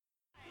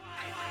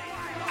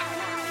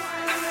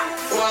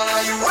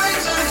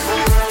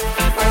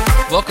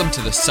Welcome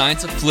to the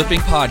Science of Flipping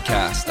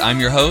podcast. I'm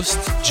your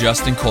host,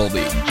 Justin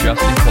Colby.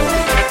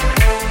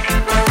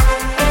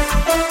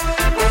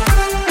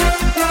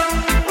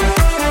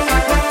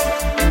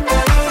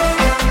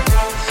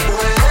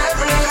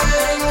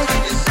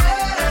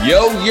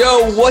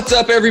 Yo, what's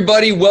up,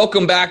 everybody?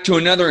 Welcome back to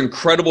another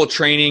incredible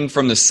training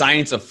from the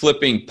Science of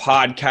Flipping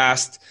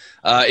podcast.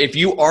 If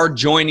you are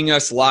joining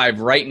us live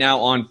right now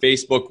on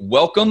Facebook,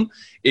 welcome.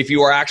 If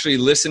you are actually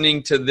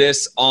listening to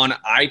this on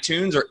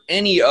iTunes or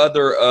any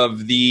other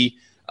of the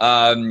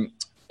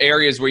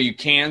areas where you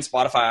can,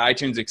 Spotify,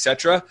 iTunes,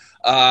 etc.,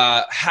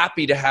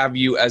 happy to have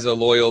you as a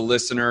loyal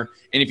listener.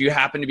 And if you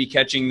happen to be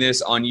catching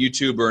this on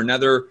YouTube or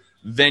another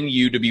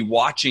venue to be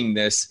watching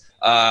this,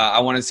 I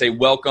want to say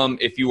welcome.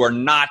 If you are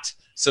not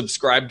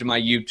subscribed to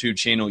my YouTube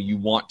channel, you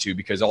want to,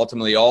 because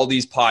ultimately all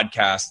these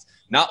podcasts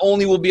not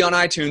only will be on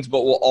iTunes,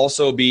 but will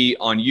also be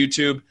on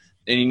YouTube.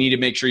 And you need to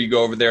make sure you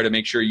go over there to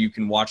make sure you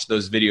can watch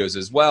those videos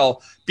as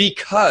well,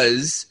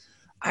 because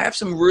I have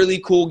some really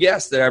cool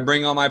guests that I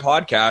bring on my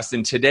podcast.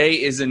 And today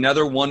is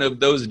another one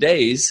of those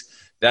days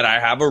that I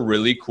have a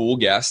really cool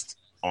guest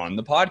on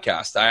the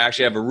podcast. I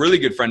actually have a really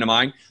good friend of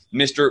mine,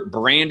 Mr.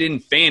 Brandon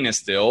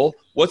Pfannenstiel.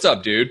 What's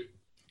up, dude?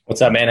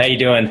 What's up, man? How you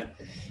doing?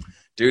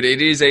 Dude,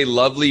 it is a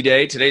lovely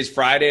day. Today's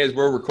Friday as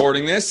we're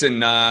recording this,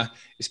 and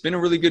it's been a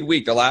really good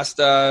week. The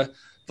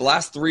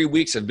last 3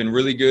 weeks have been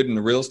really good in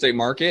the real estate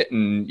market,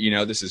 and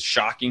this is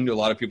shocking to a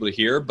lot of people to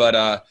hear,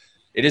 but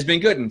it has been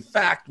good. In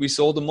fact, we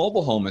sold a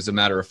mobile home, as a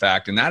matter of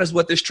fact, and that is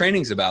what this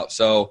training's about.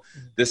 So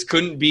this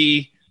couldn't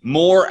be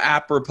more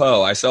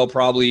apropos. I sell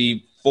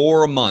probably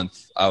 4 a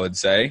month, I would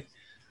say,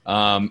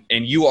 and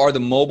you are the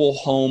mobile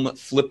home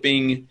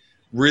flipping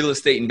real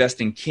estate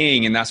investing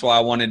king, and that's why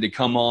I wanted to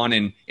come on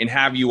and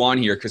have you on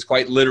here, because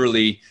quite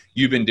literally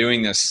you've been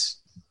doing this,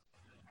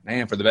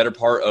 man, for the better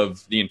part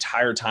of the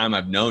entire time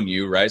I've known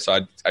you, right? So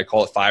I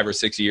call it 5 or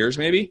 6 years,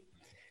 maybe?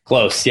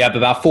 Close. Yep,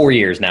 about 4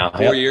 years now.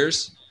 4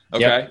 years?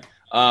 Okay.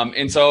 Yep.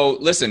 And so,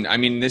 listen, I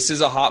mean, this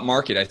is a hot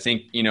market. I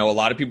think, a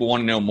lot of people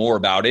want to know more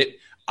about it.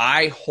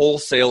 I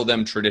wholesale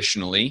them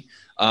traditionally,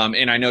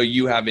 and I know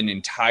you have an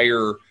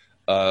entire,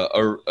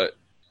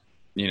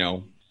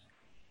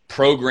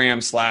 program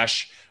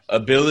 /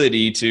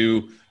 ability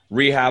to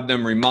rehab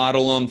them,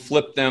 remodel them,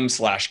 flip them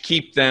 /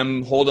 keep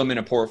them, hold them in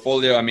a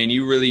portfolio. I mean,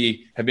 you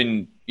really have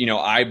been,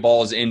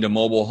 eyeballs into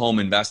mobile home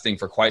investing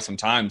for quite some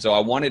time. So I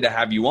wanted to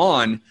have you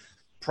on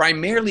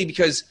primarily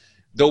because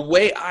the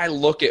way I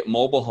look at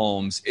mobile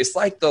homes, it's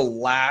like the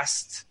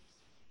last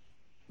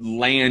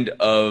land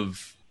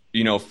of,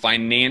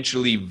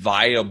 financially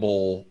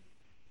viable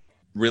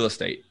real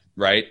estate,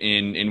 right?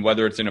 In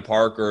whether it's in a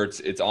park or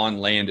it's on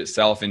land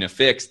itself in a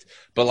fixed,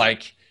 but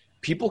like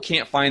people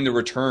can't find the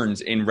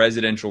returns in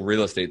residential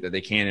real estate that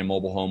they can in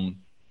mobile home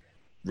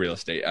real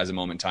estate as a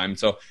moment in time.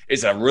 So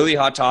it's a really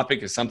hot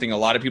topic. It's something a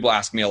lot of people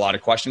ask me a lot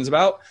of questions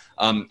about.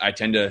 I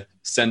tend to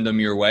send them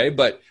your way,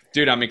 but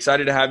dude, I'm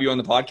excited to have you on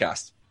the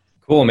podcast.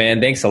 Cool,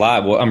 man. Thanks a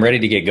lot. Well, I'm ready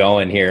to get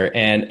going here.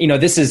 And,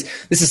 this is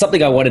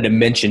something I wanted to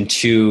mention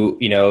to,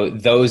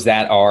 those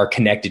that are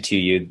connected to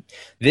you.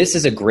 This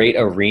is a great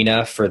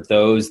arena for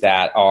those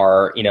that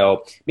are,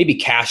 maybe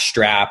cash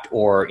strapped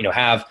or,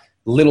 have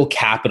little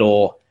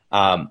capital.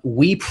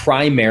 We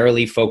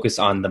primarily focus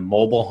on the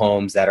mobile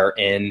homes that are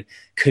in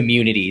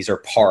communities or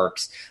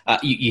parks.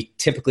 You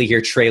typically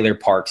hear trailer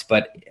parks,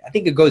 but I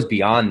think it goes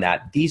beyond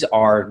that. These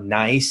are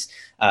nice,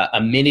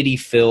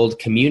 amenity-filled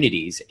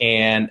communities,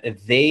 and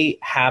they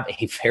have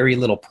a very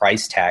little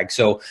price tag.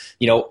 So,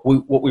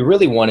 what we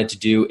really wanted to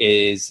do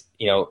is,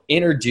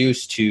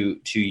 introduce to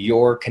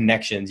your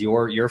connections,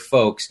 your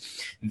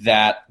folks,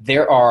 that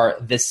there are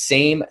the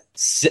same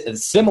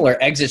similar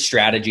exit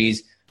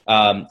strategies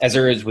as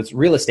there is with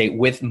real estate,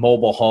 with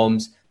mobile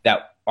homes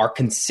that are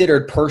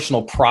considered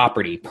personal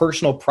property.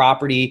 Personal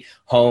property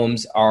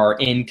homes are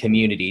in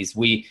communities.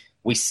 We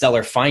sell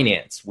or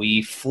finance,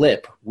 we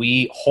flip,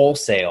 we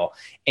wholesale.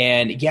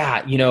 And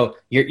yeah,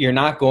 you're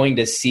not going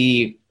to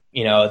see,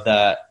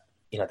 the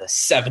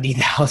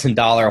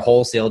 $70,000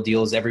 wholesale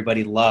deals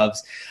everybody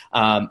loves.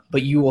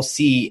 But you will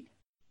see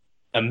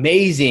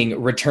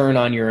amazing return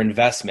on your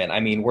investment. I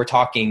mean, we're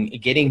talking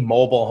getting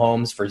mobile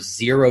homes for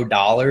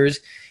 $0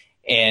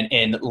 and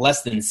in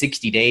less than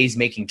 60 days,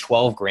 making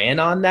 12 grand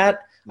on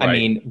that. Right. I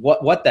mean,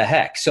 what the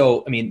heck?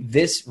 So, I mean,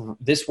 this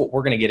what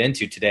we're going to get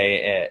into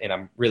today, and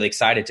I'm really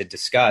excited to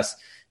discuss,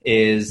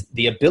 is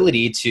the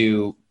ability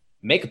to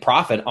make a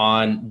profit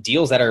on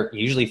deals that are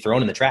usually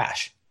thrown in the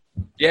trash.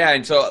 Yeah,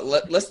 and so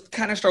let's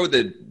kind of start with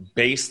the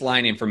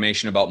baseline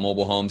information about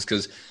mobile homes,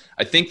 because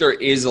I think there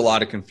is a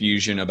lot of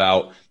confusion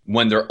about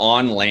when they're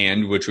on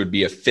land, which would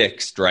be a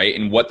fixed, right,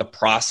 and what the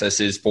process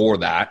is for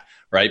that,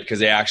 right, because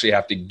they actually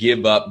have to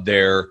give up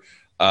their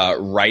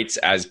rights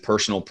as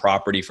personal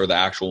property for the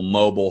actual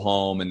mobile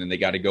home, and then they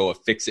got to go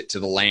affix it to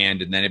the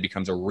land, and then it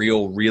becomes a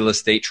real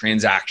estate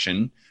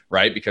transaction,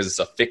 right, because it's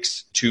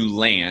affixed to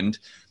land.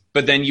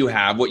 But then you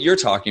have what you're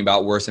talking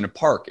about, where it's in a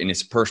park and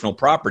it's personal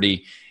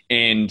property.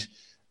 And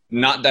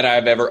not that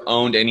I've ever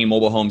owned any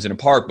mobile homes in a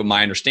park, but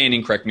my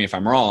understanding, correct me if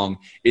I'm wrong,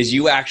 is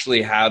you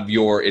actually have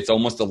it's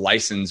almost a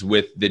license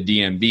with the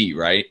DMV,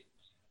 right?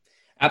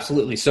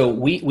 Absolutely. So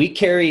we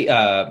carry,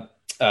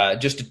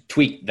 just to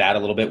tweak that a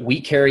little bit,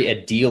 we carry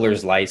a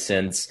dealer's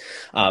license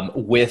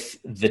with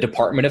the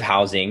Department of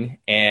Housing.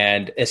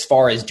 And as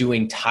far as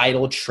doing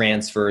title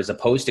transfer, as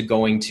opposed to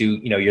going to,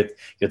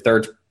 your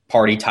third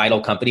party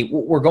title company,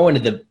 we're going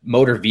to the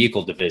motor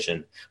vehicle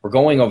division. We're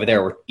going over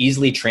there. We're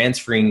easily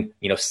transferring,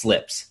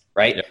 slips,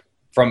 right? Yeah.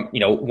 From,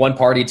 one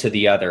party to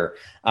the other.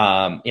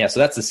 So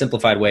that's the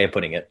simplified way of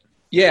putting it.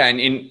 Yeah.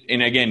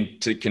 And again,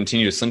 to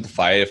continue to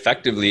simplify it,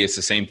 effectively, it's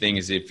the same thing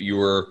as if you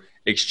were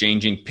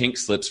exchanging pink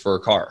slips for a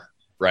car,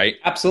 right?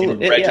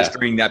 Absolutely. And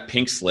registering that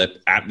pink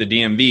slip at the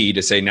DMV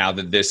to say now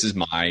that this is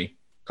my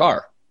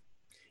car.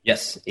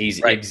 Yes,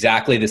 easy. Right.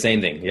 Exactly the same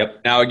thing.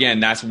 Yep. Now,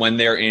 again, that's when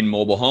they're in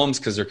mobile homes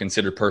because they're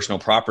considered personal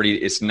property.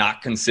 It's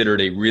not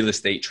considered a real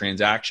estate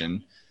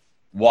transaction.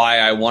 Why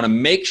I want to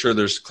make sure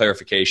there's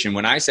clarification.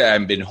 When I say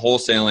I've been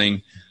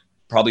wholesaling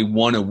probably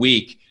one a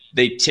week,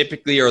 they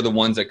typically are the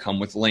ones that come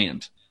with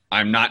land.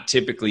 I'm not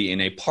typically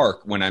in a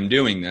park when I'm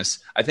doing this.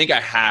 I think I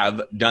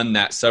have done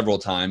that several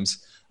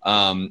times.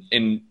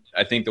 And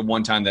I think the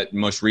one time that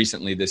most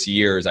recently this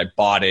year is I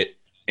bought it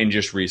and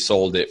just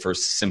resold it for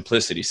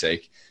simplicity's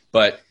sake.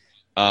 But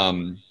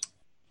when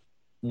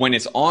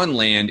it's on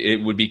land, it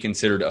would be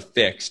considered a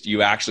fixed.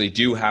 You actually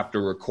do have to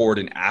record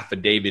an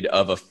affidavit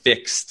of a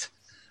fixed,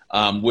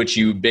 which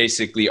you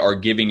basically are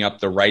giving up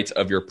the rights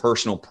of your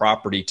personal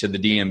property to the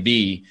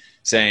DMV,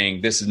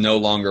 saying this is no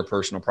longer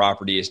personal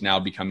property. It's now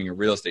becoming a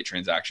real estate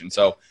transaction.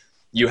 So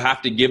you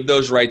have to give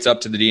those rights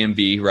up to the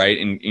DMV, right?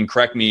 And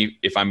correct me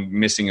if I'm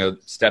missing a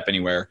step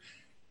anywhere,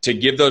 to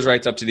give those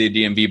rights up to the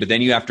DMV, but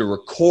then you have to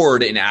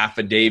record an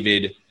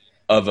affidavit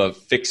of a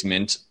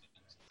fixment,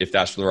 if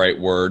that's the right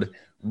word,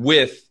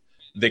 with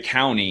the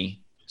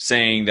county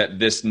saying that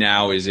this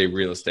now is a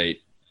real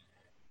estate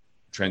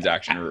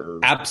transaction.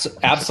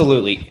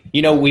 Absolutely.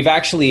 We've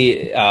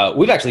actually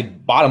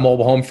bought a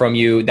mobile home from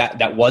you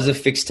that was a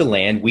fixed to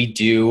land. We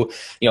do,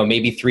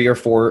 maybe 3 or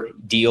 4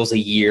 deals a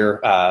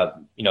year,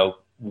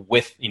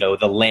 with,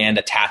 the land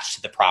attached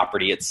to the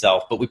property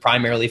itself, but we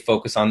primarily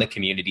focus on the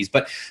communities.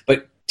 But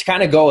to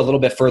kind of go a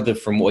little bit further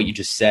from what you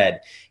just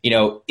said,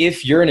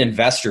 if you're an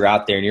investor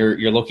out there and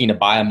you're looking to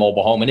buy a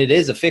mobile home and it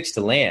is a fixed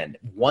to land,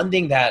 one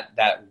thing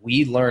that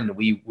we learned,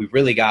 we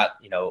really got,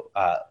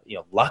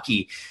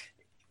 lucky,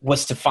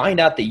 was to find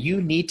out that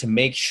you need to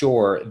make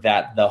sure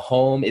that the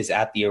home is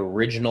at the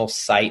original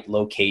site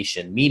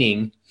location,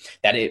 meaning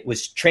that it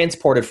was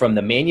transported from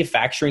the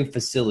manufacturing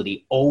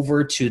facility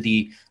over to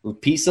the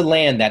piece of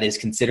land that is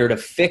considered a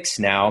fix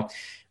now.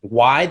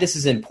 Why this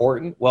is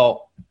important?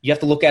 Well, you have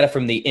to look at it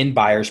from the end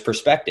buyer's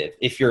perspective.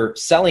 If you're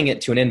selling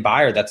it to an end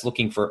buyer that's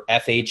looking for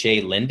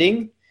FHA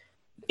lending,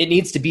 it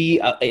needs to be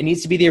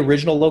the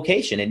original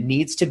location. It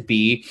needs to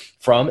be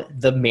from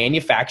the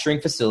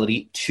manufacturing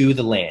facility to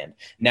the land.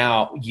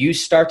 Now, you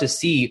start to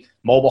see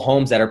mobile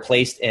homes that are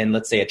placed in,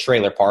 let's say, a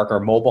trailer park or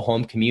mobile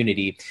home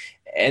community,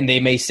 and they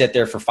may sit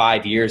there for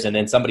 5 years and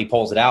then somebody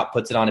pulls it out,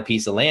 puts it on a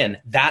piece of land.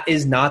 That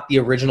is not the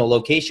original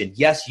location.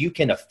 Yes, you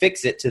can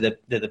affix it to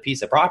the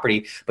piece of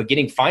property, but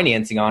getting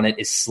financing on it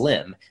is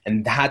slim.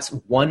 And that's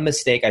one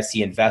mistake I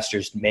see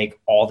investors make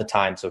all the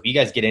time. So if you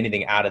guys get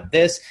anything out of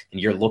this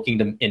and you're looking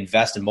to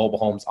invest in mobile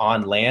homes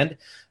on land,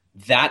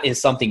 that is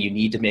something you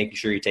need to make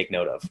sure you take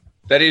note of.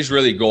 That is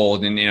really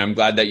gold. And I'm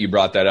glad that you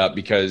brought that up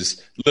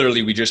because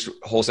literally we just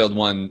wholesaled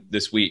one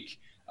this week.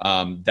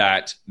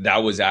 That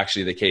was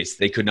actually the case.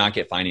 They could not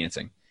get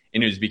financing.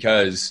 And it was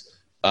because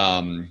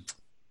the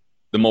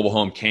mobile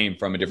home came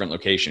from a different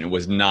location. It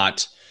was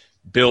not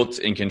built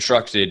and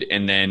constructed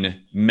and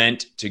then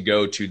meant to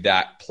go to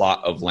that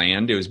plot of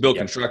land. It was built,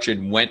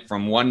 constructed, went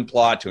from one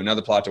plot to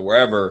another plot to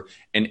wherever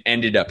and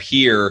ended up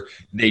here.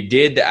 They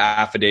did the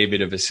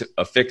affidavit of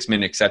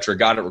affixment, et cetera,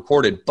 got it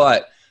recorded.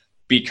 But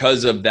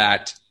because of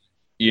that,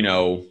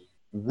 rule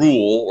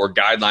or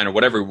guideline or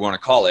whatever we want to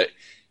call it,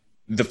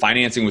 the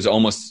financing was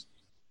almost,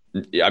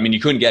 you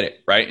couldn't get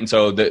it, right? And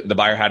so the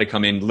buyer had to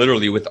come in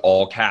literally with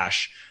all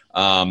cash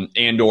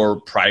and or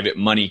private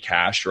money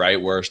cash,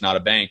 right, where it's not a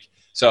bank.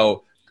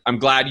 So I'm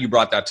glad you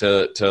brought that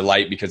to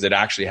light because it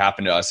actually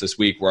happened to us this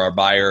week where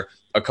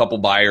a couple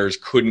buyers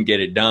couldn't get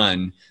it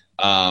done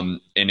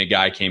and a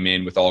guy came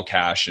in with all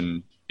cash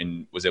and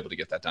was able to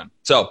get that done.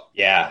 So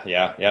yeah.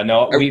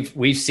 No,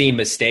 we've seen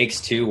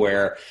mistakes too,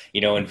 where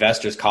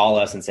investors call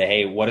us and say,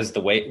 "Hey, what's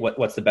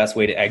the best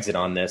way to exit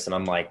on this?" And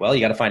I'm like, "Well,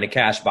 you got to find a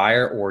cash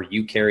buyer, or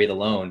you carry the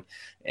loan."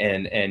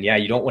 And yeah,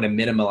 you don't want to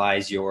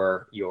minimize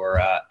your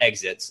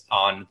exits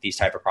on these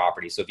type of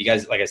properties. So if you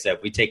guys, like I said,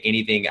 if we take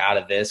anything out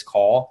of this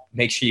call,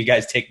 make sure you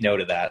guys take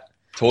note of that.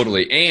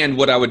 Totally. And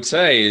what I would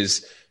say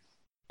is,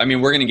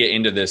 we're going to get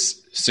into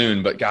this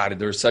soon, but God,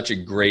 there's such a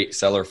great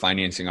seller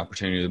financing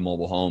opportunity with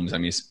mobile homes.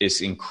 It's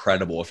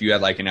incredible. If you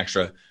had like an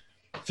extra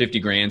 50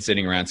 grand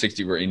sitting around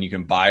 60 and you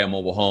can buy a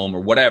mobile home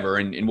or whatever,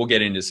 and we'll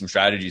get into some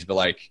strategies, but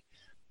like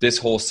this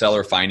whole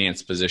seller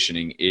finance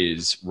positioning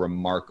is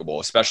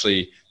remarkable,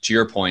 especially to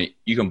your point,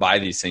 you can buy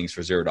these things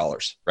for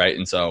 $0, right?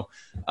 And so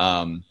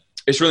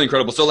it's really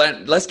incredible. So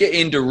let's get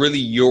into really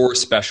your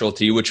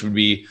specialty, which would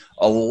be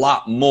a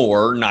lot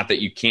more, not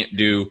that you can't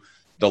do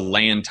the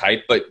land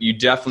type, but you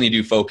definitely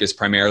do focus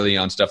primarily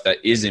on stuff that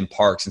is in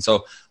parks. And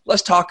so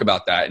let's talk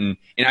about that. And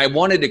I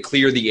wanted to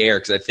clear the air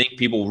because I think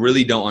people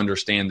really don't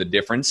understand the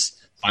difference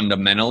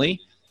fundamentally.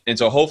 And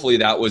so hopefully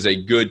that was a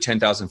good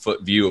 10,000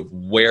 foot view of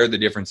where the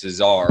differences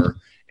are.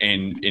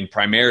 And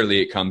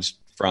primarily it comes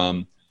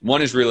from,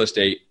 one is real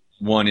estate,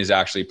 one is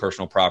actually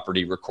personal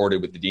property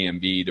recorded with the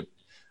DMV,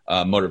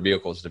 the motor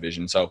vehicles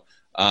division. So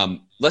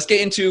let's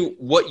get into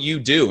what you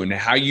do and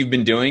how you've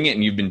been doing it.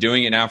 And you've been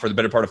doing it now for the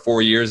better part of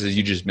 4 years, as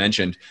you just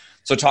mentioned.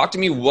 So talk to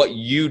me what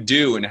you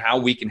do and how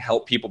we can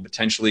help people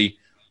potentially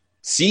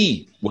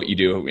see what you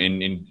do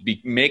and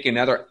make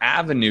another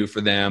avenue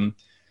for them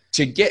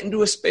to get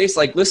into a space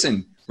like,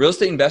 listen, real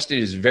estate investing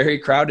is very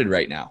crowded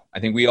right now. I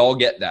think we all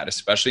get that,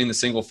 especially in the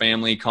single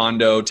family,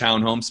 condo,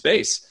 townhome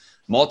space,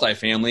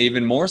 multifamily,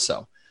 even more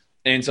so.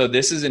 And so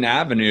this is an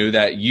avenue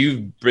that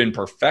you've been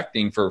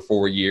perfecting for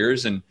 4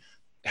 years and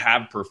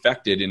have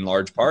perfected in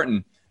large part.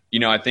 And,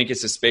 I think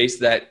it's a space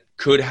that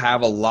could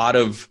have a lot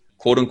of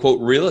quote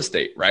unquote real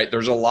estate, right?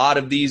 There's a lot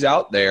of these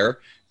out there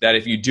that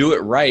if you do it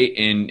right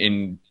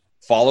and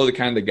follow the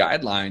kind of the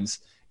guidelines,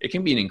 it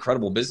can be an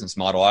incredible business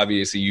model.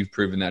 Obviously, you've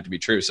proven that to be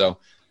true. So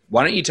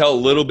why don't you tell a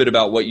little bit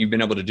about what you've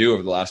been able to do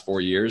over the last 4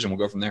 years, and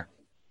we'll go from there.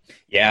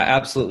 Yeah,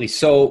 absolutely.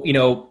 So,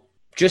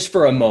 just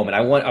for a moment,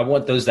 I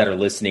want those that are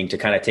listening to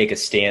kind of take a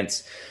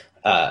stance,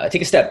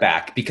 take a step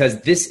back,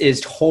 because this is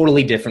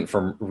totally different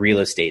from real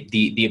estate.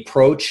 The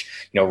approach,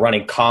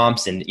 running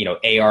comps and,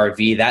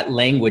 ARV, that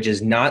language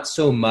is not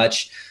so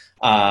much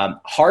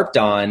harped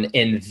on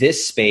in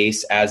this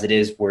space as it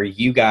is where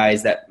you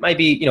guys that might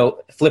be,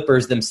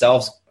 flippers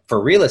themselves for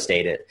real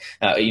estate,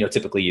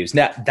 typically use.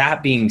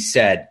 That being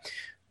said,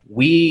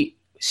 we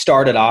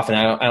started off, and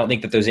I don't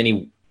think that there's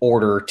any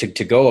order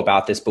to go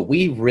about this, but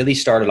we really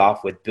started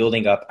off with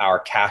building up our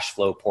cash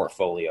flow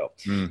portfolio.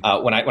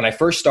 When I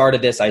first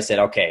started this, I said,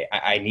 okay,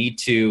 I need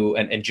to,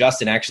 and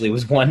Justin actually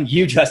was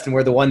you, Justin,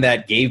 were the one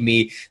that gave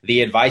me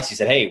the advice. You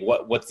said, hey,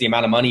 what's the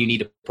amount of money you need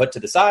to put to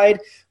the side?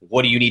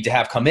 What do you need to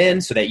have come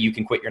in so that you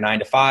can quit your 9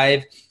 to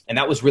 5? And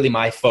that was really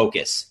my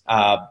focus.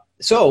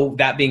 So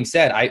that being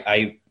said,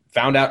 I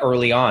found out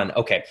early on,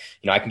 okay,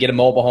 I can get a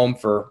mobile home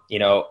for,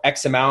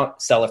 X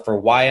amount, sell it for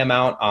Y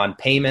amount on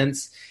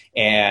payments,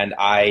 and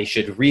I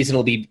should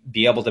reasonably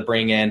be able to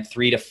bring in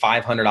 $300 to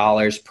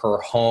 $500 per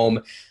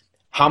home.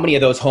 How many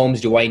of those homes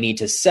do I need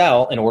to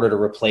sell in order to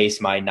replace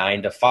my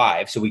 9 to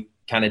 5? So we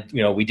kind of,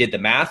 we did the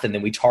math and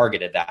then we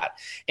targeted that.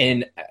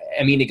 And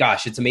I mean,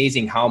 gosh, it's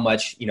amazing how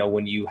much,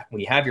 when you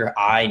have your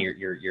eye and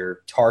your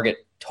target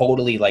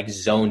totally like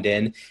zoned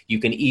in, you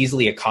can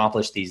easily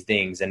accomplish these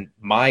things. And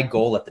my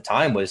goal at the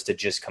time was to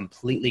just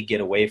completely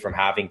get away from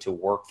having to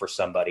work for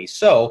somebody.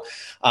 So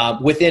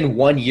within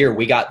 1 year,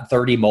 we got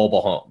 30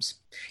 mobile homes.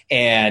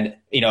 And,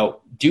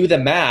 do the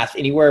math,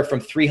 anywhere from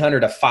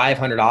 $300 to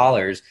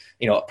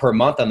 $500, per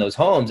month on those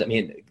homes. I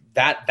mean,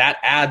 that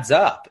adds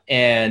up.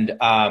 And,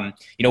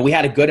 we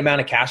had a good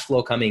amount of cash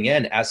flow coming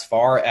in as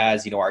far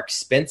as, our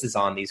expenses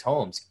on these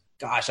homes.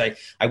 Gosh,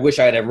 I wish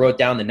I had wrote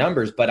down the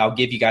numbers, but I'll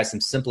give you guys some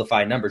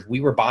simplified numbers.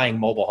 We were buying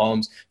mobile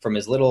homes from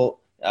as little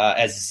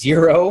as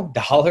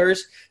 $0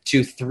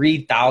 to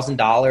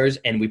 $3,000,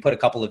 and we put a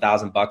couple of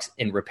 $1,000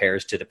 in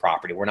repairs to the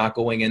property. We're not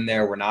going in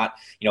there. We're not,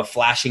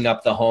 flashing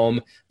up the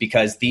home,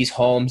 because these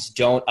homes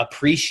don't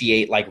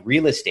appreciate like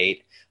real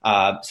estate.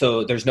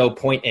 So there's no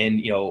point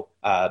in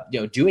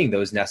doing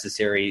those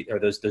necessary or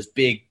those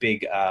big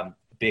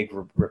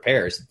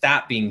repairs.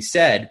 That being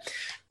said,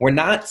 we're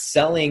not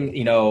selling,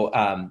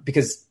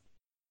 because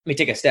let me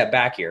take a step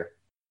back here.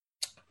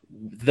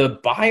 The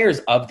buyers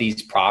of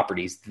these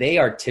properties, they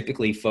are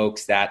typically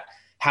folks that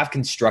have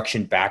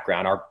construction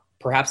background, are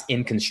perhaps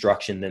in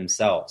construction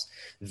themselves.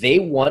 They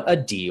want a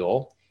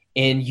deal,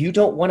 and you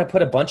don't want to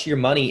put a bunch of your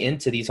money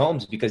into these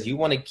homes because you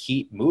want to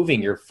keep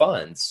moving your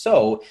funds.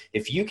 So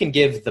if you can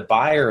give the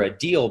buyer a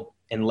deal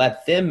and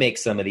let them make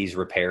some of these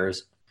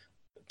repairs,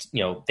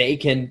 they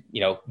can,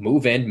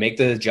 move in, make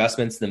the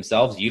adjustments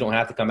themselves. You don't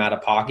have to come out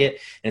of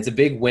pocket. And it's a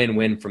big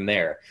win-win from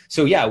there.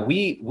 So yeah,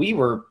 we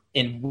were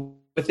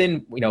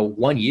within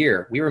 1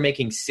 year, we were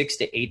making $6,000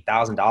 to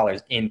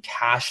 $8,000 in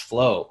cash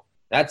flow.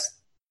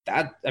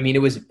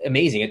 It was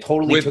amazing. It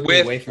totally took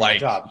me away from my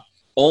job.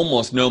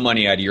 Almost no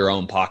money out of your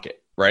own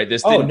pocket, right?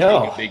 This didn't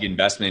take a big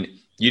investment.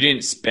 You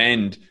didn't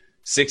spend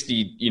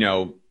 60,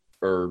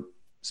 or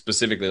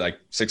specifically like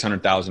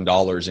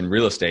 $600,000 in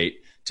real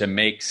estate to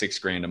make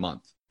 $6,000 a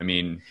month. I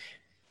mean,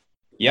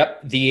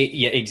 yep.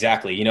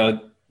 Exactly.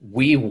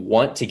 We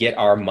want to get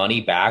our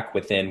money back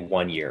within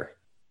 1 year.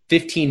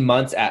 15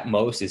 months at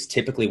most is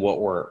typically what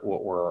we're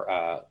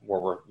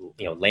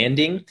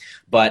landing.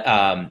 But,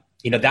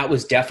 that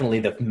was definitely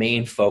the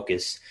main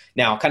focus.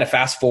 Now, kind of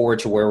fast forward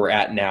to where we're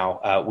at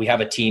now. We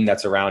have a team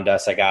that's around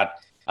us. I got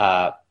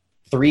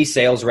 3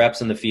 sales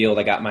reps in the field.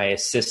 I got my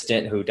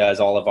assistant who does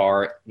all of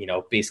our,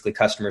 basically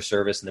customer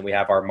service. And then we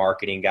have our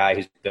marketing guy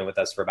who's been with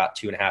us for about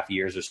 2.5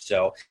 years or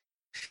so.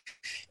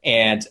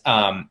 And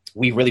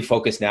we really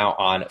focus now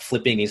on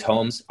flipping these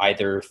homes,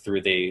 either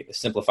through the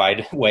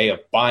simplified way of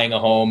buying a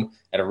home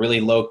at a really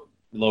low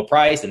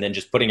price and then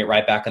just putting it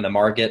right back on the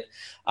market,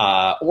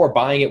 or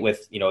buying it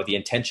with, the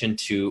intention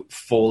to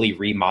fully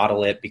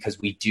remodel it, because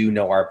we do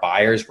know our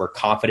buyers. We're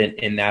confident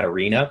in that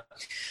arena.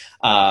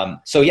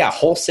 So yeah,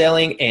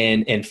 wholesaling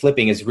and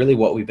flipping is really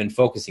what we've been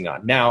focusing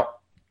on. Now,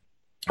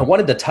 I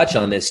wanted to touch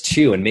on this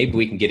too, and maybe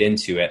we can get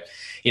into it.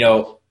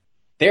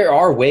 There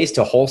are ways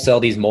to wholesale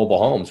these mobile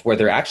homes where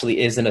there actually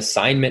is an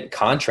assignment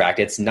contract.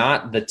 It's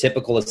not the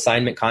typical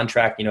assignment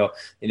contract,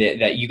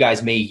 that you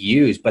guys may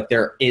use, but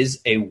there is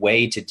a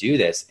way to do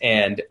this.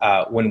 And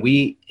when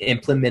we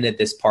implemented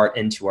this part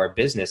into our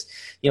business,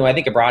 I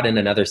think it brought in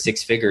another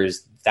 6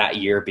 figures that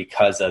year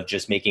because of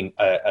just making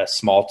a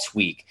small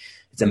tweak.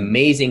 It's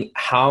amazing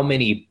how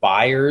many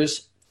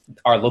buyers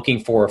are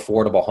looking for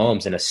affordable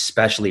homes, and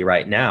especially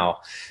right now.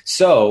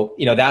 So,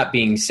 that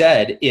being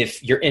said,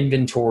 if your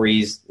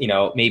inventory's,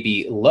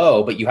 maybe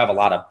low, but you have a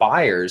lot of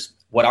buyers,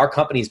 what our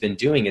company's been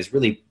doing is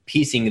really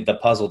piecing the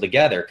puzzle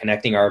together,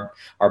 connecting our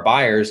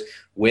buyers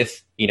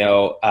with,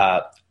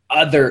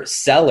 other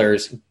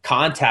sellers,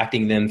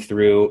 contacting them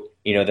through,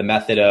 the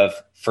method of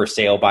for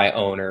sale by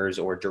owners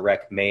or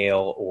direct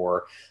mail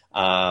or,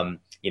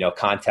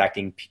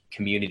 contacting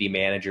community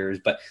managers.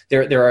 But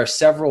there are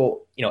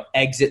several,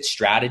 exit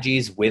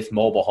strategies with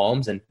mobile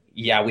homes. And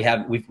yeah,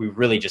 we've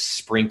really just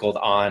sprinkled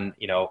on,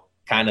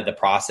 kind of the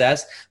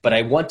process. But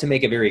I want to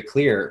make it very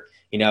clear,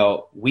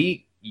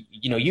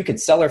 you can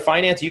sell or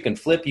finance, you can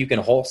flip, you can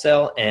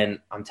wholesale. And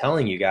I'm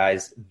telling you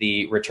guys,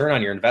 the return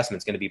on your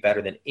investment is going to be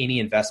better than any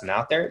investment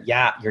out there.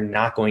 Yeah, you're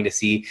not going to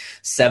see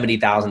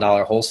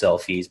 $70,000 wholesale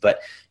fees, but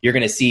you're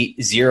going to see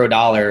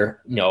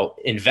 $0,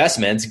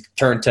 investments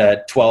turn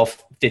to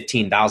 $12,000,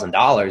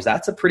 $15,000.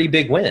 That's a pretty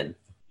big win.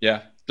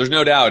 Yeah, there's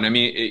no doubt. And I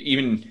mean,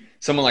 even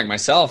someone like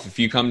myself, if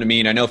you come to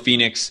me, and I know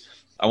Phoenix,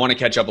 I want to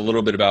catch up a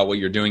little bit about what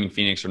you're doing in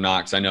Phoenix or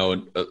not, because I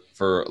know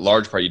for a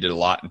large part you did a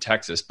lot in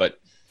Texas. But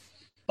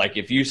like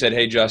if you said,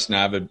 hey, Justin,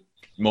 I have a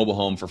mobile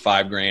home for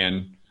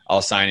 $5,000, I'll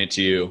assign it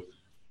to you,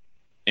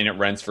 and it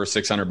rents for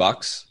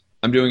 $600,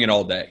 I'm doing it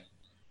all day,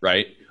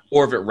 right?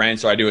 Or if it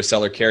rents, or I do a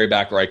seller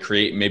carryback, or I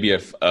create maybe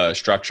a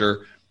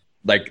structure,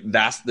 like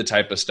that's the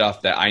type of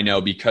stuff that I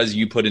know, because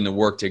you put in the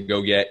work to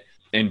go get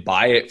and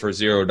buy it for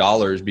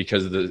 $0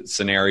 because of the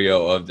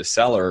scenario of the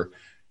seller,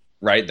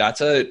 right?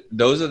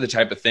 Those are the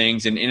type of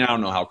things. And I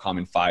don't know how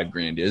common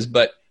 $5,000 is,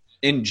 but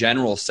in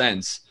general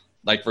sense,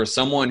 like for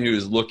someone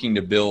who's looking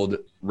to build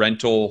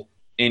rental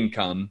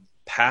income,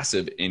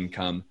 passive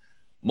income,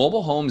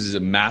 mobile homes is a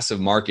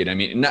massive market. I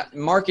mean,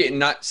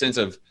 not sense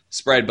of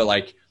spread, but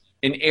like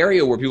an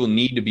area where people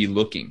need to be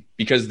looking,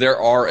 because there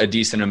are a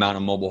decent amount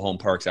of mobile home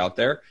parks out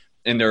there,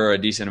 and there are a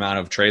decent amount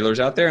of trailers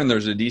out there, and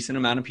there's a decent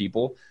amount of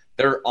people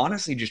that are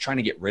honestly just trying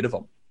to get rid of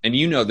them. And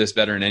you know this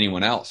better than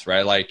anyone else,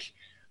 right? Like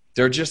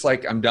they're just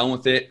like, I'm done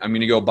with it. I'm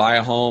going to go buy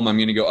a home. I'm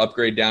going to go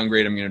upgrade,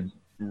 downgrade. I'm going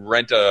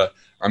to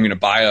I'm going to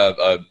buy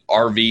a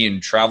RV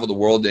and travel the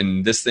world.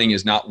 And this thing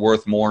is not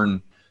worth more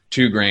than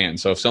 $2,000.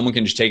 So if someone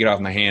can just take it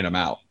off my hand, I'm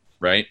out.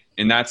 Right.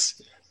 And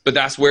that's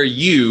where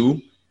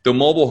the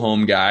mobile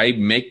home guy,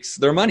 makes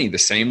their money the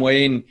same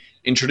way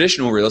in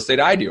traditional real estate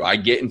I do. I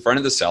get in front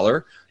of the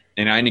seller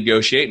and I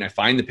negotiate and I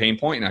find the pain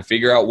point and I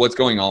figure out what's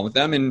going on with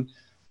them and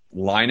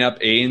line up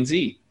A and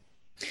Z.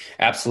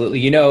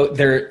 Absolutely.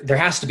 There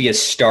has to be a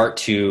start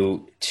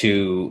to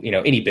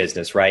any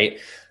business, right?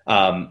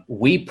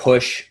 We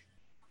push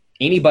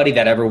anybody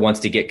that ever wants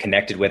to get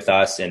connected with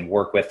us and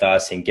work with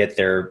us and get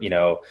their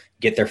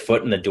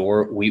foot in the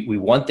door. We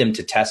want them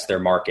to test their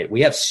market.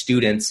 We have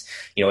students,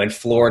 in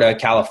Florida,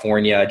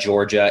 California,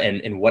 Georgia,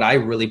 and what I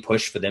really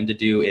push for them to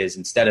do is,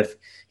 instead of,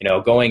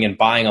 going and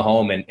buying a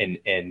home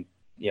and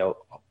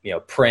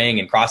praying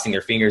and crossing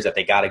their fingers that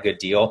they got a good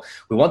deal,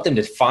 we want them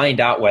to find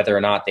out whether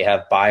or not they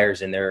have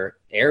buyers in their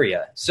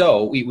area.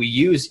 So we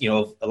use,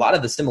 a lot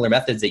of the similar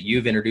methods that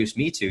you've introduced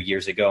me to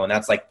years ago. And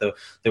that's like the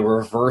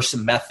reverse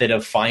method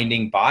of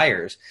finding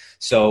buyers.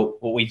 So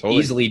what we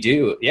easily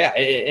do. Yeah.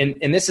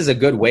 And this is a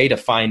good way to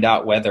find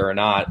out whether or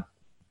not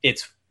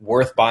it's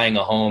worth buying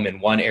a home in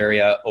one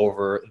area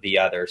over the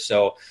other.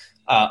 So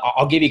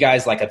I'll give you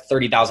guys like a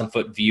 30,000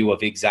 foot view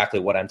of exactly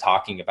what I'm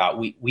talking about.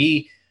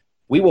 We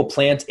will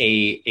plant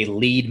a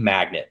lead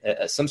magnet,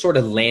 some sort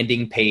of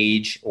landing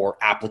page or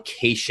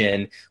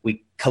application.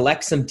 We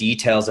collect some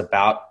details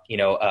about,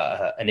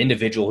 an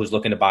individual who's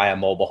looking to buy a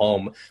mobile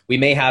home. We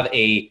may have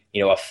a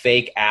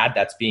fake ad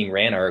that's being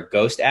ran, or a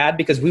ghost ad,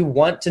 because we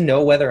want to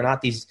know whether or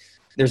not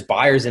there's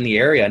buyers in the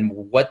area and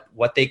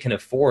what they can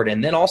afford.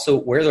 And then also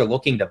where they're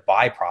looking to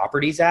buy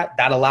properties at.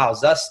 That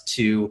allows us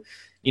to,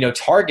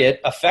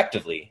 target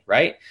effectively,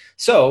 right?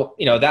 So,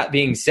 that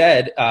being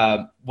said,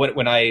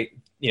 when I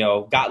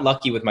got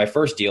lucky with my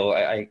first deal,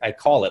 I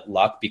call it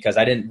luck because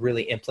I didn't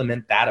really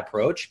implement that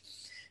approach.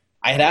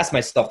 I had asked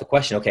myself the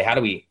question, okay, how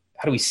do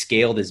we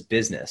scale this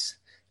business?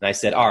 And I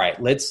said, all right,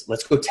 let's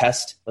go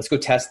test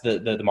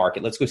the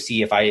market. Let's go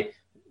see if I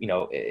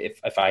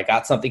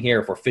got something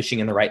here, if we're fishing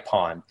in the right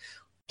pond.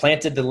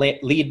 Planted the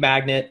lead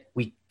magnet.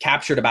 We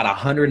captured about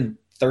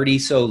 130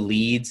 so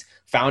leads,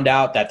 found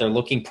out that they're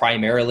looking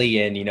primarily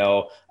in,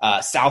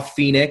 South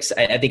Phoenix,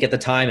 I think at the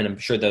time, and I'm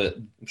sure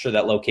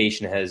that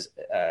location has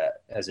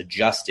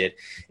adjusted.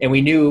 And we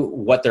knew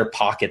what their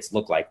pockets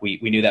look like. We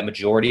knew that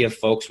majority of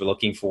folks were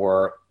looking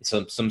for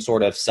some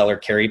sort of seller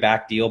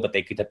carryback deal, but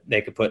they could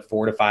put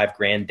 $4,000 to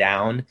 $5,000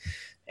 down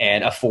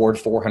and afford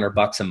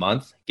 $400 a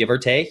month, give or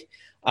take.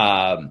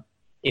 So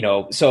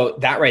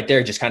that right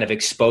there just kind of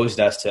exposed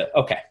us to,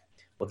 okay,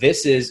 well,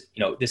 this is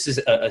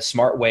a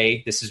smart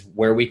way. This is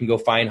where we can go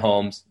find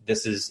homes.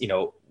 This is,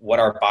 what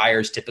our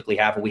buyers typically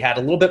have. And we had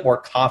a little bit more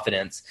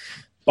confidence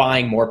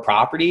buying more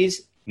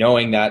properties,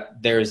 knowing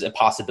that there's a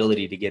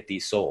possibility to get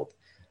these sold.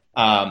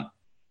 And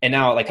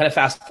now, like, kind of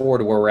fast forward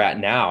to where we're at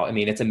now. I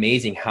mean, it's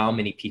amazing how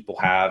many people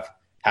have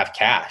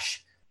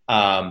cash.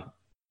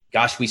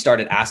 We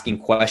started asking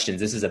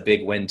questions. This is a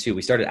big win too.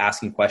 We started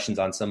asking questions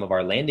on some of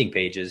our landing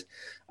pages,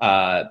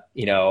 that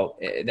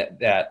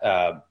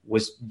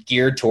was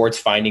geared towards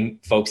finding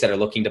folks that are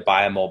looking to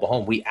buy a mobile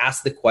home. We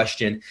asked the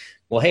question,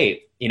 well,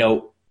 hey,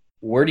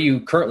 where do you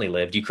currently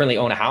live? Do you currently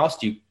own a house?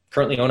 Do you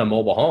currently own a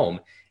mobile home?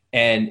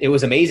 And it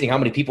was amazing how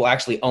many people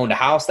actually owned a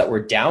house that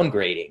were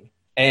downgrading.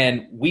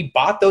 And we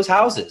bought those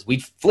houses.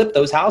 We'd flip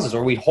those houses,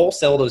 or we'd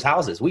wholesale those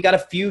houses. We got a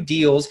few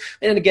deals.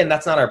 And again,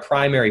 that's not our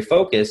primary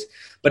focus,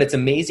 but it's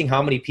amazing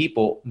how many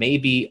people may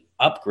be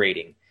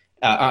upgrading.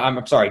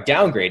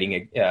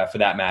 Downgrading for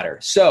that matter.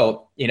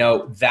 So,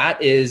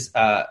 that is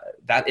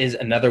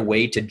another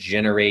way to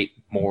generate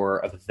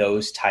more of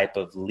those type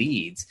of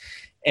leads.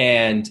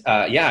 And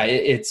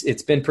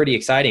it's been pretty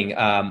exciting.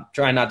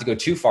 Trying not to go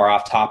too far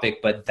off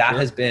topic, but that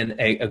has been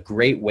a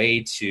great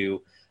way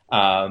to,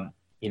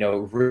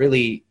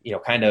 really,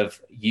 kind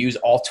of use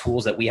all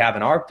tools that we have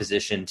in our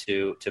position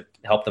to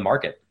help the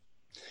market.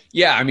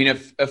 Yeah. I mean,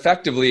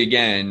 effectively,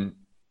 again,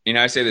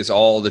 I say this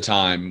all the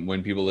time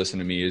when people listen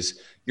to me, is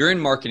you're in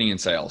marketing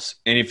and sales.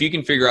 And if you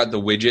can figure out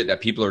the widget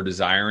that people are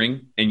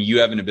desiring and you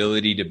have an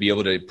ability to be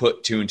able to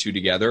put two and two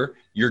together,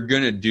 you're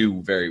going to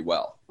do very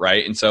well,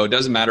 right? And so it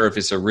doesn't matter if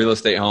it's a real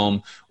estate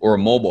home or a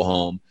mobile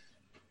home,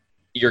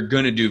 you're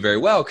going to do very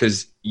well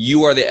because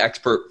you are the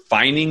expert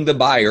finding the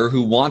buyer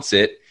who wants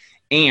it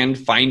and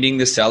finding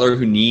the seller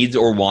who needs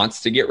or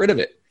wants to get rid of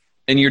it.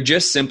 And you're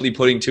just simply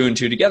putting two and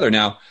two together.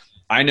 Now,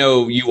 I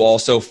know you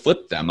also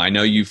flip them. I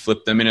know you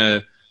flip them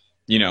in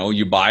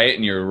you buy it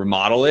and you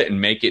remodel it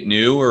and make it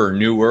new or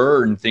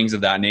newer and things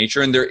of that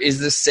nature. And there is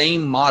the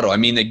same model. I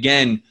mean,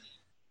 again,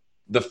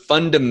 the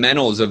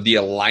fundamentals of the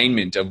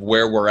alignment of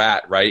where we're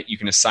at, right? You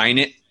can assign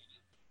it,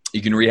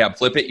 you can rehab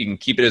flip it, you can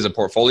keep it as a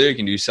portfolio, you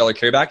can do seller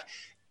carryback.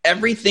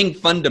 Everything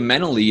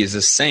fundamentally is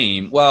the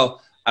same.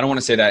 Well, I don't want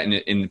to say that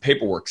in the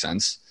paperwork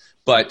sense,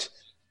 but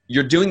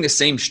you're doing the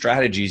same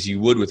strategies you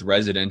would with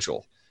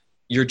residential.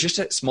 You're just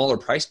at smaller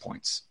price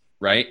points,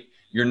 right?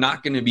 You're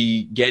not going to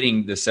be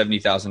getting the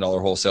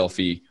 $70,000 wholesale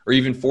fee or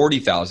even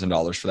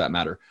 $40,000 for that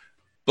matter.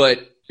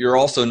 But you're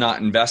also not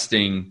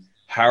investing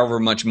however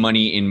much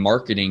money in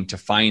marketing to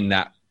find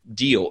that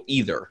deal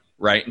either,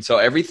 right? And so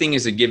everything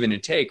is a give and a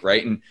take,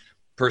 right? And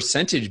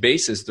percentage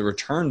basis, the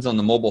returns on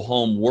the mobile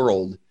home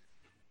world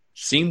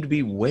seem to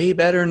be way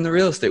better in the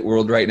real estate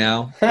world right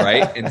now,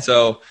 right? And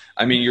so,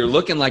 I mean, you're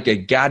looking like a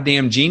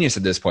goddamn genius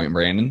at this point,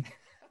 Brandon.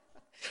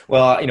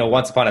 Well,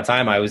 once upon a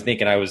time, I was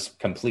thinking I was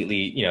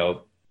completely,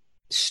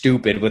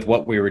 stupid with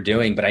what we were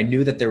doing, but I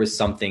knew that there was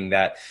something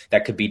that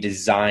could be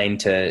designed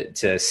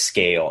to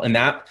scale. And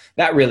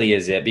that really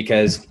is it,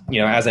 because,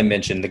 as I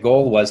mentioned, the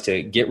goal was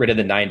to get rid of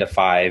the 9 to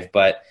 5,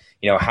 but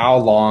how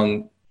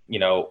long,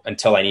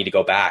 until I need to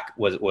go back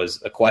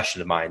was a question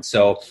of mine.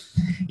 So,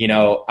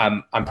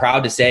 I'm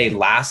proud to say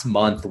last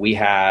month we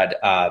had,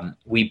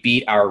 we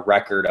beat our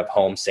record of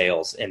home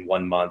sales in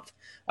 1 month.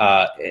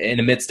 In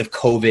the midst of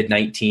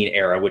COVID-19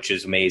 era, which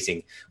is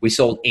amazing. We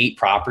sold 8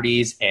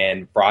 properties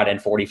and brought in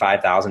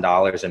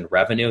 $45,000 in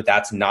revenue.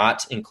 That's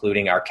not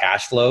including our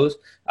cash flows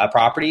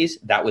properties.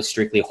 That was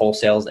strictly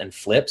wholesales and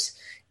flips.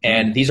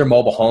 And these are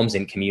mobile homes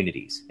in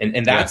communities.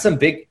 And that's some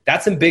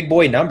big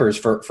boy numbers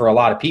for a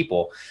lot of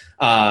people.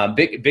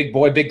 Big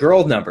boy, big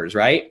girl numbers,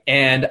 right?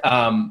 And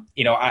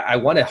I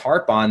want to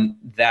harp on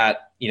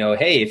that,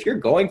 hey, if you're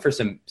going for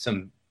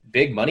some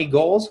big money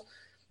goals,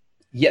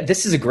 yeah,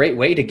 this is a great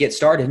way to get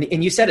started.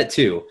 And you said it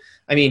too.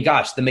 I mean,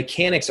 gosh, the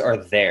mechanics are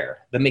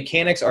there. The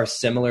mechanics are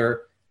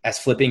similar as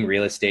flipping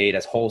real estate,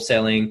 as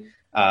wholesaling,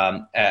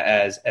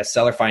 as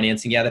seller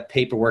financing. Yeah, the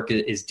paperwork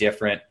is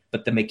different,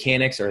 but the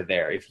mechanics are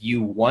there. If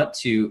you want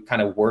to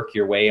kind of work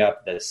your way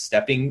up the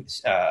stepping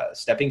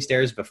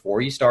stairs before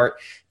you start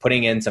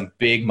putting in some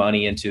big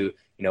money into,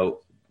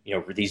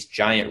 these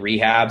giant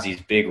rehabs,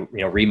 these big,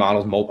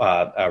 remodels,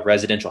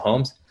 residential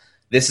homes,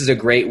 this is a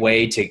great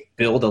way to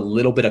build a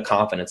little bit of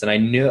confidence. And I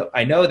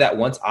know that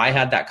once I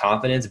had that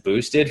confidence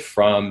boosted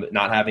from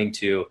not having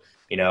to,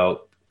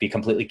 be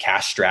completely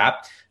cash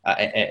strapped,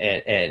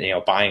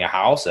 and buying a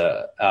house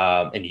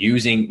and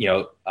using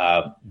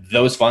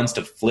those funds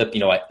to flip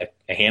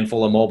a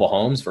handful of mobile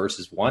homes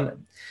versus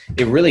one.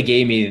 It really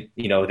gave me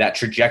that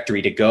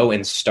trajectory to go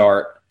and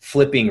start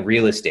flipping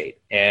real estate.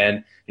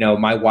 And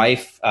my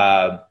wife,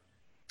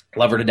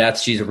 love her to death.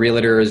 She's a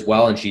realtor as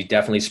well, and she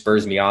definitely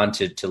spurs me on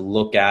to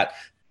look at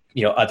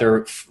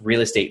other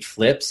real estate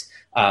flips.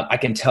 I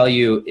can tell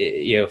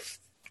you,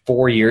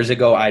 4 years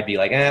ago, I'd be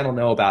like, I don't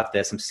know about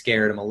this. I'm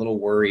scared. I'm a little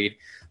worried.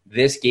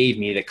 This gave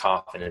me the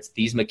confidence.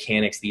 These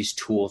mechanics, these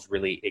tools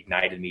really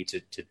ignited me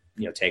to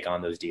take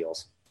on those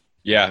deals.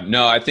 Yeah,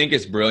 no, I think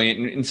it's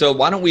brilliant. And so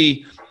why don't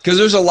we, because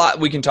there's a lot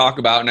we can talk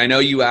about, and I know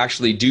you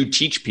actually do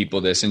teach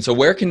people this. And so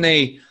where can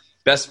they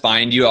best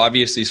find you?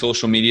 Obviously,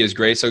 social media is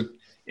great. So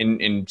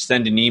and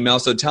send an email.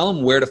 So tell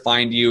them where to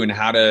find you and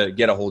how to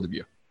get a hold of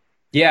you.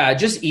 Yeah,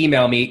 just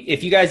email me.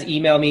 If you guys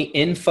email me,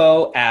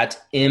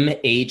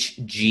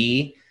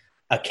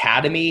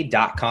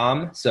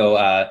 info@mhgacademy.com.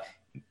 So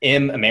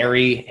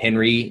Mary,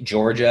 Henry,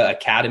 Georgia,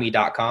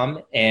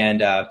 academy.com.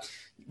 And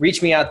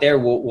reach me out there.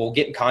 We'll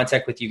get in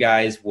contact with you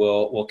guys.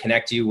 We'll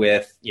connect you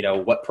with,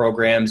 what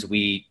programs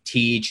we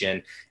teach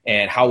and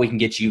how we can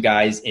get you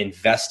guys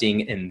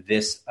investing in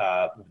this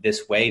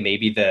way.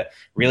 Maybe the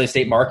real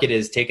estate market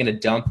is taking a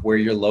dump where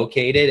you're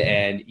located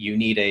and you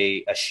need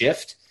a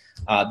shift.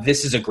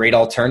 This is a great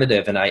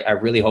alternative, and I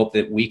really hope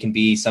that we can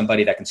be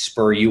somebody that can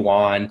spur you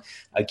on,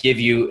 give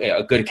you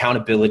a good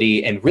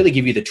accountability, and really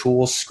give you the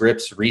tools,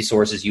 scripts,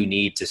 resources you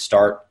need to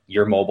start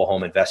your mobile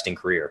home investing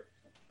career.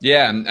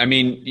 Yeah. I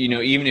mean,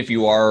 even if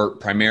you are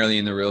primarily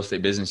in the real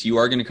estate business, you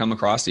are going to come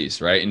across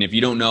these, right? And if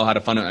you don't know how to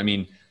fund it, I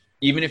mean,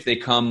 even if they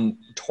come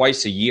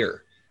twice a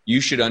year,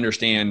 you should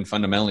understand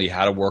fundamentally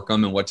how to work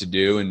them and what to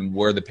do and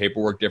where the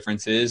paperwork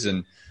difference is.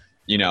 And,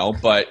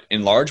 but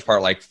in large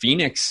part, like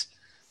Phoenix,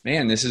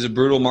 man, this is a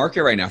brutal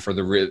market right now for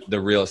the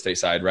real estate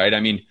side, right? I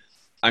mean,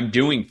 I'm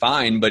doing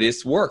fine, but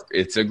it's work.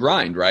 It's a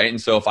grind, right? And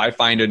so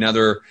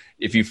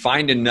if you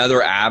find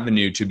another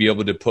avenue to be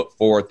able to put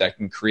forth that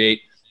can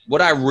create, what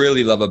I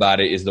really love about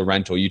it is the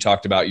rental. You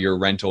talked about your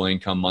rental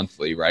income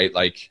monthly, right?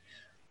 Like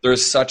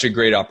there's such a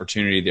great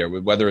opportunity there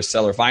with whether it's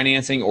seller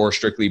financing or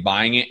strictly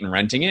buying it and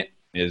renting it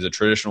is a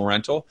traditional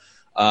rental.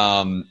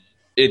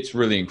 It's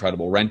really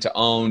incredible. Rent to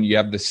own, you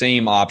have the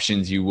same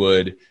options you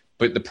would,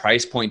 but the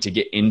price point to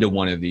get into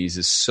one of these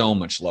is so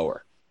much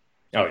lower.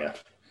 Oh, yeah.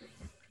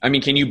 I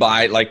mean, can you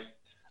buy it? Like,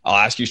 I'll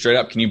ask you straight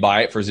up, can you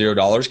buy it for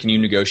 $0? Can you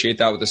negotiate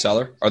that with the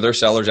seller? Are there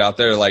sellers out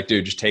there like,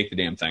 dude, just take the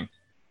damn thing?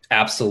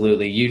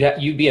 Absolutely.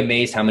 You'd be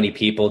amazed how many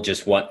people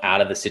just want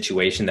out of the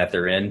situation that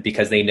they're in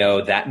because they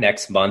know that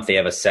next month they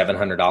have a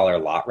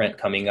 $700 lot rent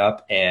coming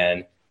up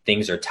and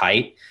things are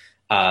tight.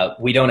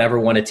 We don't ever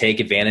want to take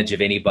advantage of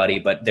anybody,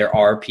 but there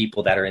are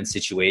people that are in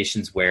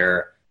situations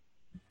where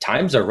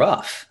times are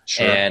rough.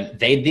 Sure. And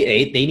they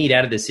need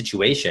out of this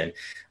situation.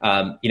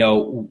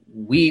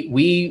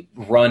 We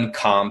run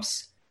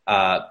comps,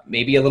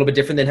 maybe a little bit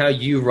different than how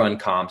you run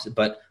comps,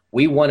 but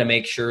we want to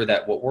make sure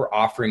that what we're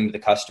offering the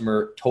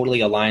customer totally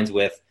aligns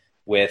with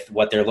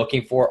what they're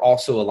looking for,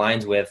 also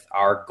aligns with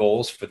our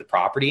goals for the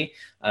property.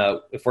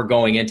 If we're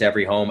going into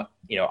every home,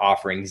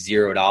 offering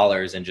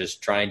 $0 and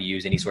just trying to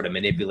use any sort of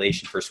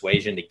manipulation,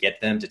 persuasion to get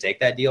them to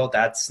take that deal,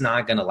 that's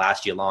not going to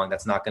last you long.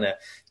 That's not going to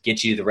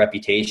get you the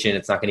reputation.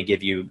 It's not going to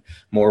give you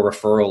more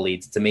referral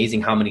leads. It's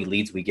amazing how many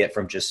leads we get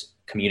from just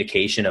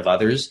communication of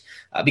others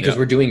because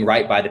we're doing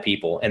right by the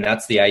people. And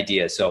that's the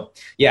idea. So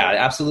yeah,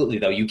 absolutely.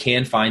 Though you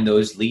can find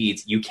those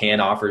leads, you can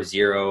offer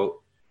 $0,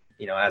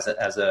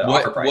 as a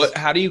offer price.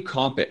 How do you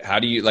comp it? How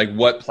do you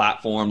what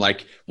platform?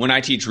 Like when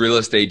I teach real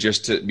estate,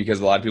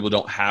 because a lot of people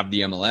don't have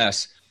the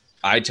MLS,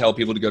 I tell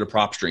people to go to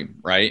PropStream,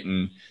 right?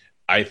 And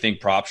I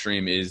think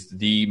PropStream is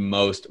the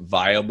most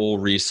viable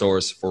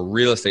resource for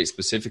real estate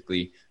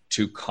specifically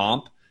to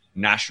comp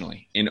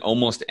nationally in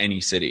almost any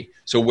city.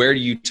 So where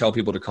do you tell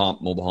people to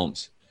comp mobile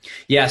homes?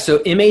 Yeah, so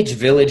MH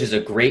Village is a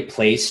great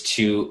place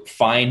to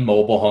find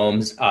mobile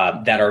homes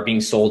that are being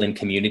sold in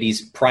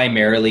communities.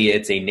 Primarily,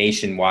 it's a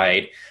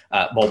nationwide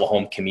mobile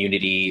home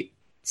community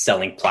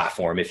selling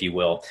platform, if you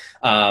will.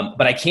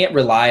 But I can't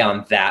rely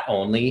on that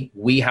only.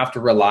 We have to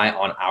rely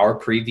on our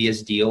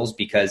previous deals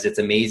because it's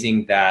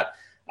amazing that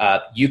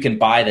you can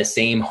buy the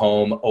same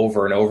home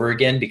over and over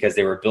again because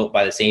they were built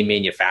by the same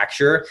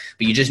manufacturer,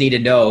 but you just need to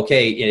know,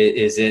 okay,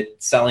 is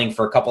it selling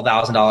for a couple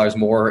 $1,000s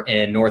more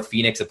in North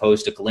Phoenix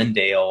opposed to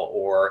Glendale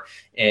or,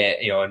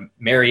 in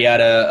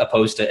Marietta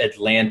opposed to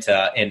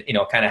Atlanta, and,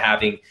 kind of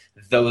having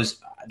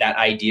that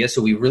idea.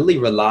 So we really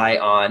rely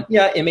on,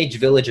 MH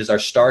Village is our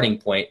starting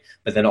point,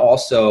 but then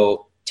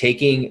also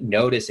taking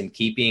notice and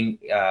keeping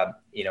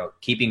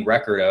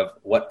record of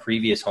what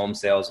previous home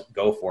sales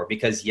go for,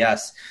 because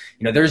yes,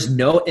 there's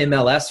no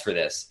MLS for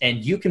this,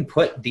 and you can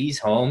put these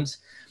homes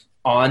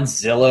on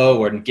Zillow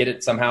or get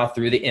it somehow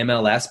through the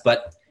MLS,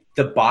 but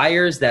the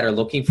buyers that are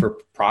looking for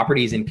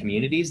properties in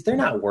communities, they're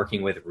not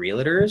working with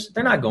realtors.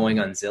 They're not going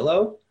on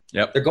Zillow.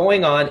 Yep. They're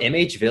going on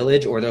MH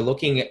Village, or they're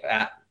looking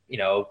at,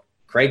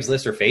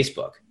 Craigslist or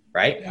Facebook,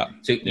 right? Yeah.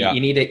 So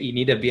you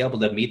need to be able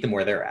to meet them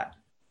where they're at.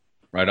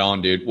 Right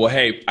on, dude. Well,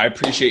 hey, I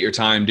appreciate your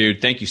time,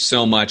 dude. Thank you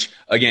so much.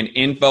 Again,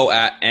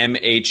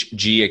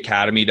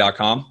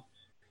 info@mhgacademy.com.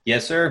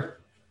 Yes, sir.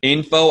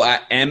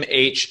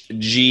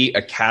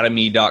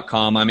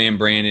 info@mhgacademy.com. My man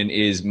Brandon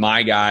is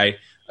my guy.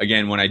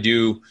 Again, when I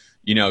do,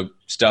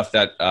 stuff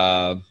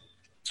that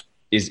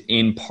is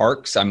in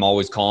parks, I'm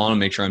always calling to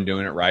make sure I'm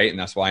doing it right, and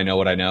that's why I know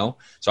what I know.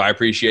 So I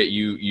appreciate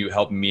you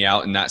helping me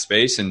out in that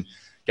space. And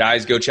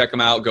guys, go check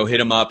him out. Go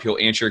hit him up. He'll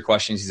answer your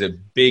questions. He's a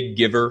big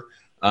giver.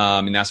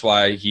 And that's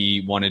why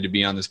he wanted to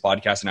be on this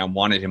podcast, and I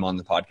wanted him on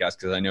the podcast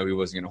because I know he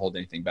wasn't going to hold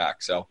anything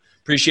back. So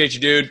appreciate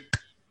you, dude.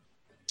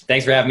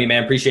 Thanks for having me,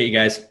 man. Appreciate you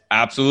guys.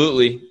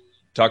 Absolutely.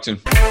 Talk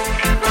soon.